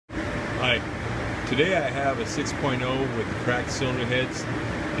Today I have a 6.0 with cracked cylinder heads.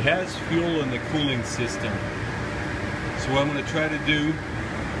 It has fuel in the cooling system. So what I'm going to try to do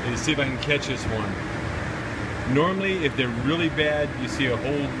is see if I can catch this one. Normally, if they're really bad, you see a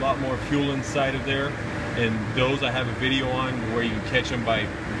whole lot more fuel inside of there. And those I have a video on where you can catch them by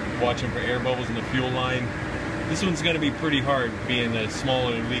watching for air bubbles in the fuel line. This one's going to be pretty hard being a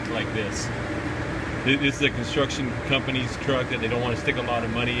smaller leak like this. This is a construction company's truck that they don't want to stick a lot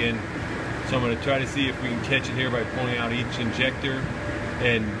of money in. So I'm going to try to see if we can catch it here by pulling out each injector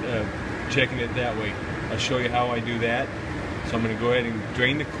and checking it that way. I'll show you how I do that. So I'm going to go ahead and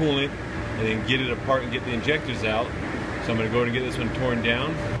drain the coolant and then get it apart and get the injectors out. So I'm going to go ahead and get this one torn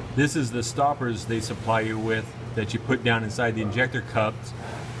down. This is the stoppers they supply you with that you put down inside the injector cups.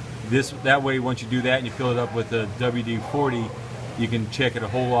 That way, once you do that and you fill it up with the WD-40, you can check it a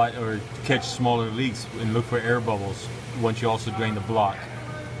whole lot or catch smaller leaks and look for air bubbles once you also drain the block.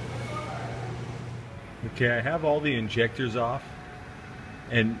 Okay, I have all the injectors off,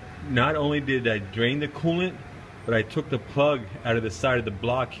 and not only did I drain the coolant, but I took the plug out of the side of the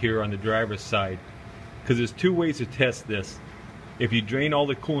block here on the driver's side, because there's two ways to test this. If you drain all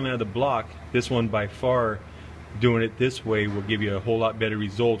the coolant out of the block, this one by far, doing it this way will give you a whole lot better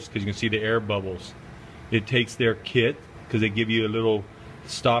results because you can see the air bubbles. It takes their kit, because they give you a little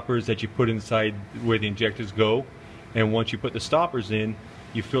stoppers that you put inside where the injectors go, and once you put the stoppers in,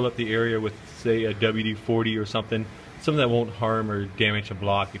 you fill up the area with, say, a WD-40 or something that won't harm or damage a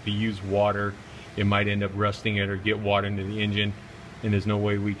block. If you use water, it might end up rusting it or get water into the engine, and there's no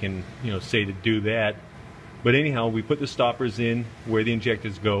way we can, say to do that. But anyhow, we put the stoppers in where the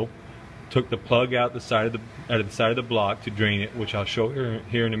injectors go, took the plug out of the side of the block to drain it, which I'll show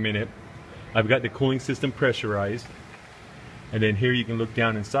here in a minute. I've got the cooling system pressurized, and then here you can look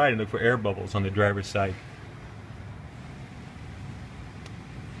down inside and look for air bubbles on the driver's side.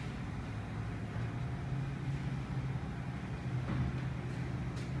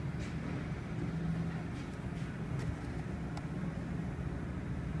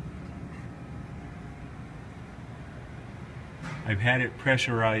 I've had it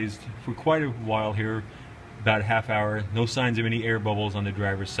pressurized for quite a while here, about a half hour. No signs of any air bubbles on the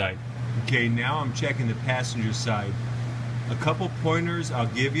driver's side. Okay, now I'm checking the passenger side. A couple pointers I'll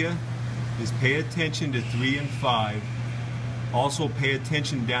give you is pay attention to 3 and 5. Also pay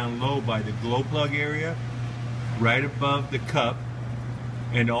attention down low by the glow plug area, right above the cup,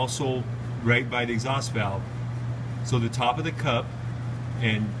 and also right by the exhaust valve. So the top of the cup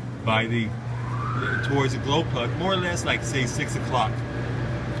and by the towards the glow plug, more or less like, say, 6 o'clock.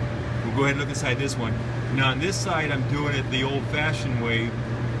 We'll go ahead and look inside this one. Now on this side, I'm doing it the old-fashioned way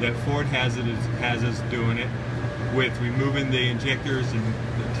that Ford has us doing it, with removing the injectors and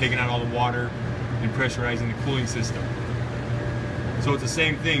taking out all the water and pressurizing the cooling system. So it's the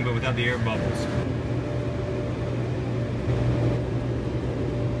same thing, but without the air bubbles.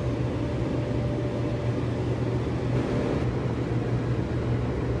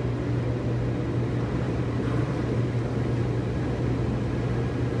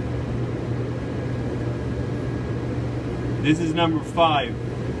 This is number 5.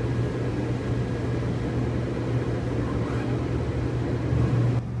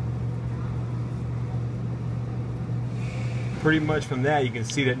 Pretty much from that you can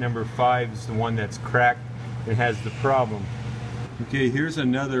see that number 5 is the one that's cracked and has the problem. Okay, here's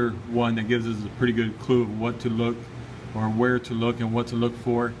another one that gives us a pretty good clue of what to look or where to look and what to look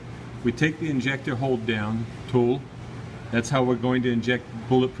for. We take the injector hold down tool. That's how we're going to inject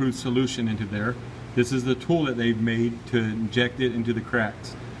Bulletproof solution into there. This is the tool that they've made to inject it into the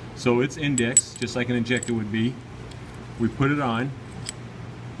cracks. So it's indexed, just like an injector would be. We put it on,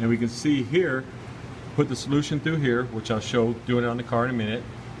 and we can see here, put the solution through here, which I'll show doing it on the car in a minute.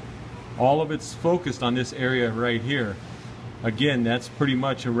 All of it's focused on this area right here. Again, that's pretty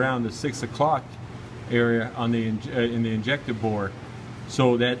much around the 6 o'clock area on the in the injector bore.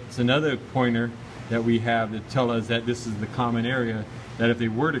 So that's another pointer that we have to tell us that this is the common area, that if they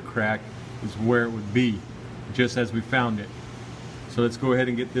were to crack, is where it would be, just as we found it. So let's go ahead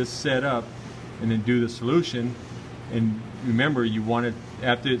and get this set up and then do the solution. And remember, you want it,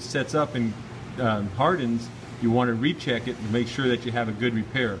 after it sets up and hardens, you want to recheck it and make sure that you have a good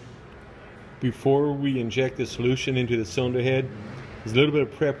repair. Before we inject the solution into the cylinder head, there's a little bit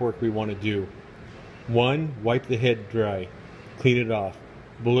of prep work we want to do. 1, wipe the head dry, clean it off.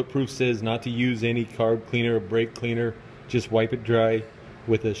 Bulletproof says not to use any carb cleaner or brake cleaner, just wipe it dry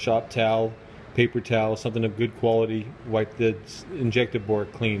with a shop towel, paper towel, something of good quality. Wipe the injector bore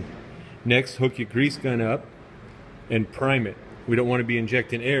clean. Next, hook your grease gun up and prime it. We don't want to be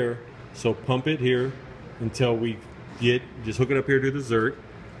injecting air, so pump it here until we get, just hook it up here to the zert,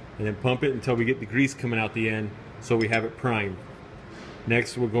 and then pump it until we get the grease coming out the end so we have it primed.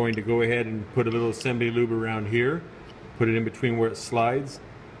 Next, we're going to go ahead and put a little assembly lube around here, put it in between where it slides,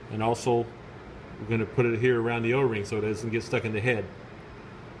 and also we're going to put it here around the O-ring so it doesn't get stuck in the head.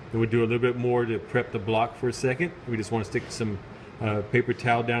 Then we'll do a little bit more to prep the block for a second. We just want to stick some paper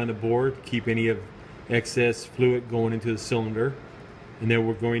towel down on the board, keep any of excess fluid going into the cylinder, and then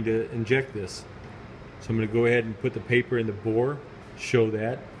we're going to inject this. So I'm going to go ahead and put the paper in the bore, show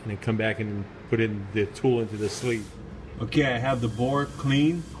that, and then come back and put in the tool into the sleeve. Okay, I have the bore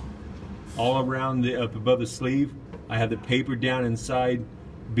clean all around up above the sleeve. I have the paper down inside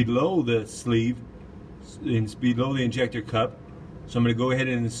below the sleeve, below the injector cup. So I'm going to go ahead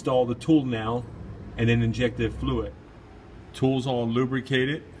and install the tool now and then inject the fluid. Tool's all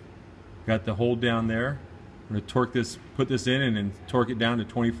lubricated. Got the hole down there. I'm going to torque this, put this in and then torque it down to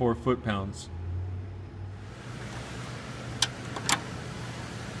 24 foot-pounds.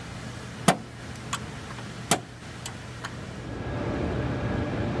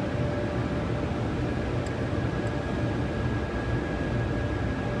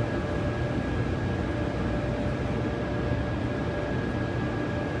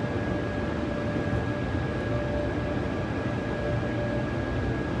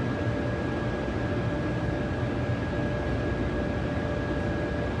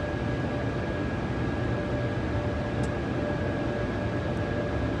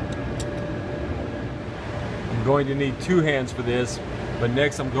 I'm going to need 2 hands for this, but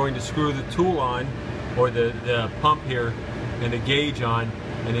next I'm going to screw the tool on, or the pump here, and the gauge on,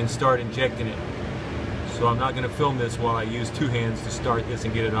 and then start injecting it. So I'm not going to film this while I use 2 hands to start this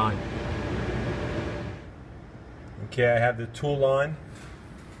and get it on. Okay, I have the tool on.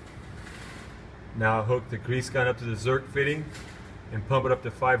 Now I'll hook the grease gun up to the Zerk fitting and pump it up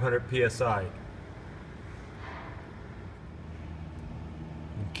to 500 psi.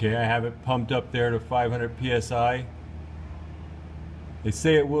 Okay, I have it pumped up there to 500 psi. They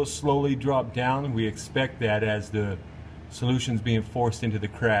say it will slowly drop down. We expect that as the solution's being forced into the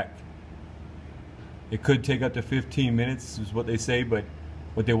crack. It could take up to 15 minutes is what they say, but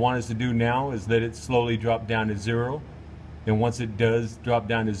what they want us to do now is let it slowly drop down to 0. And once it does drop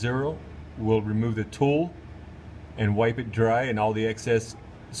down to 0, we'll remove the tool and wipe it dry and all the excess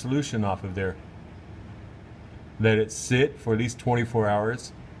solution off of there. Let it sit for at least 24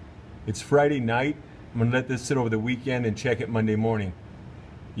 hours. It's Friday night. I'm going to let this sit over the weekend and check it Monday morning.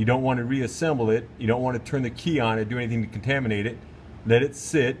 You don't want to reassemble it. You don't want to turn the key on or do anything to contaminate it. Let it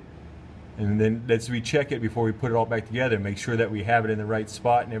sit, and then let's recheck it before we put it all back together. Make sure that we have it in the right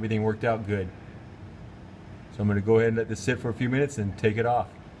spot and everything worked out good. So I'm going to go ahead and let this sit for a few minutes and take it off.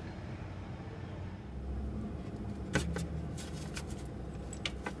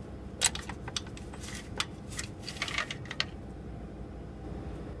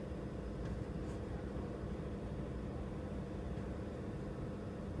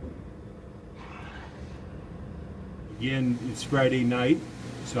 Again, it's Friday night,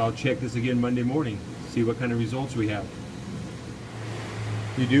 so I'll check this again Monday morning, see what kind of results we have.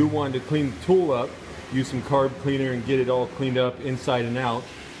 You do want to clean the tool up, use some carb cleaner and get it all cleaned up inside and out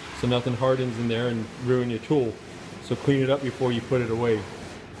so nothing hardens in there and ruin your tool. So clean it up before you put it away,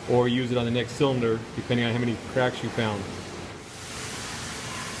 or use it on the next cylinder depending on how many cracks you found.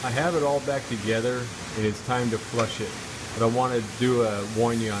 I have it all back together and it's time to flush it, but I want to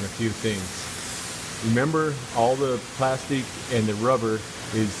warn you on a few things. Remember, all the plastic and the rubber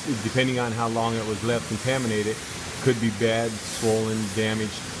is depending on how long it was left contaminated, could be bad, swollen, damaged,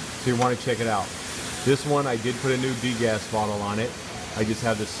 so you want to check it out. This one, I did put a new degas bottle on it. I just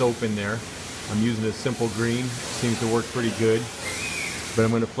have the soap in there. I'm using a simple green, seems to work pretty good. But I'm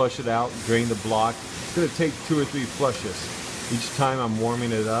going to flush it out, drain the block. It's going to take 2 or 3 flushes. Each time I'm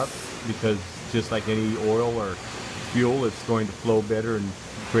warming it up, because just like any oil or fuel, it's going to flow better and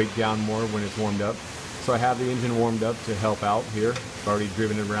break down more when it's warmed up. So I have the engine warmed up to help out here. I've already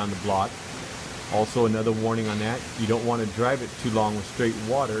driven it around the block. Also, another warning on that, you don't want to drive it too long with straight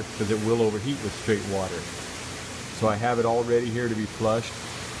water because it will overheat with straight water. So I have it all ready here to be flushed.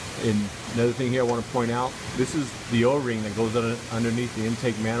 And another thing here I want to point out, this is the O-ring that goes underneath the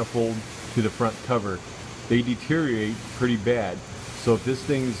intake manifold to the front cover. They deteriorate pretty bad. So if this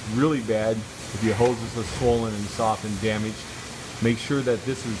thing's really bad, if your hoses are swollen and soft and damaged, make sure that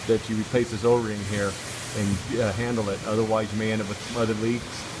you replace this O-ring here and handle it. Otherwise you may end up with some other leaks,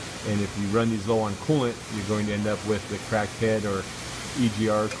 and if you run these low on coolant, you're going to end up with the cracked head or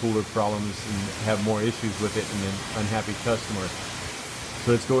EGR cooler problems and have more issues with it and an unhappy customer.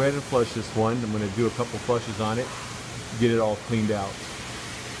 So let's go ahead and flush this one. I'm going to do a couple flushes on it, get it all cleaned out.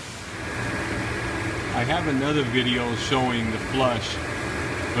 I have another video showing the flush,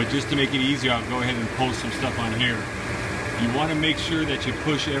 but just to make it easier, I'll go ahead and post some stuff on here. You want to make sure that you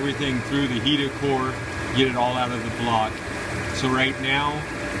push everything through the heater core, get it all out of the block. So right now,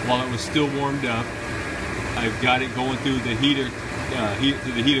 while it was still warmed up, I've got it going through the heater,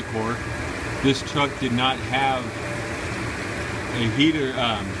 through the heater core. This truck did not have a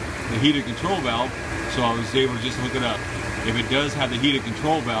heater control valve, so I was able to just hook it up. If it does have the heater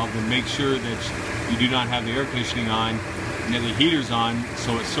control valve, then make sure that you do not have the air conditioning on and that the heater's on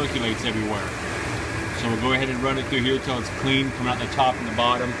so it circulates everywhere. So we'll go ahead and run it through here till it's clean, come out the top and the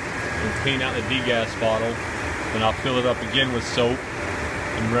bottom, and clean out the degas bottle. Then I'll fill it up again with soap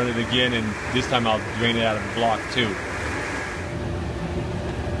and run it again, and this time I'll drain it out of the block too.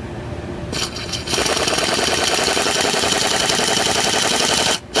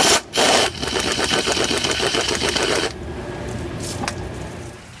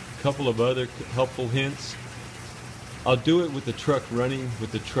 A couple of other helpful hints. I'll do it with the truck running,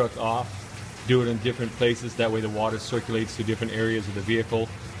 with the truck off. Do it in different places, that way the water circulates to different areas of the vehicle.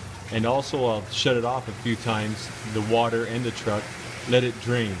 And also I'll shut it off a few times, the water and the truck, let it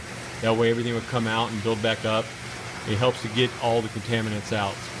drain. That way everything will come out and build back up. It helps to get all the contaminants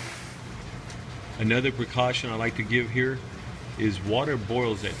out. Another precaution I like to give here is water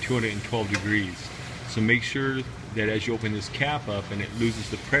boils at 212 degrees. So make sure that as you open this cap up and it loses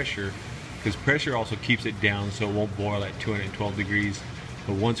the pressure, because pressure also keeps it down so it won't boil at 212 degrees.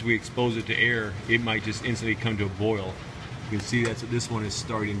 But once we expose it to air, it might just instantly come to a boil. You can see that's what this one is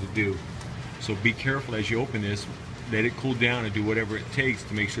starting to do. So be careful as you open this, let it cool down and do whatever it takes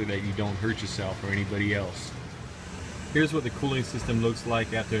to make sure that you don't hurt yourself or anybody else. Here's what the cooling system looks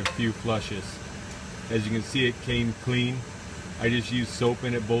like after a few flushes. As you can see, it came clean. I just used soap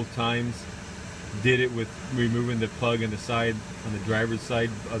in it both times. Did it with removing the plug on the side, on the driver's side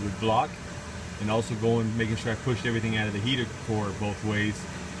of the block, and also making sure I pushed everything out of the heater core both ways,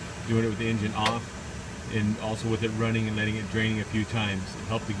 doing it with the engine off, and also with it running and letting it draining a few times. It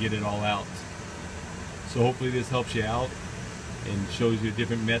helped to get it all out. So hopefully this helps you out and shows you a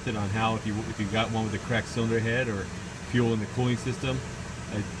different method on how, if you got one with a cracked cylinder head or fuel in the cooling system,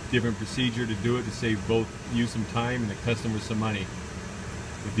 a different procedure to do it to save both you some time and the customer some money.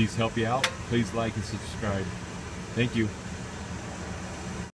 If these help you out, please like and subscribe. Thank you.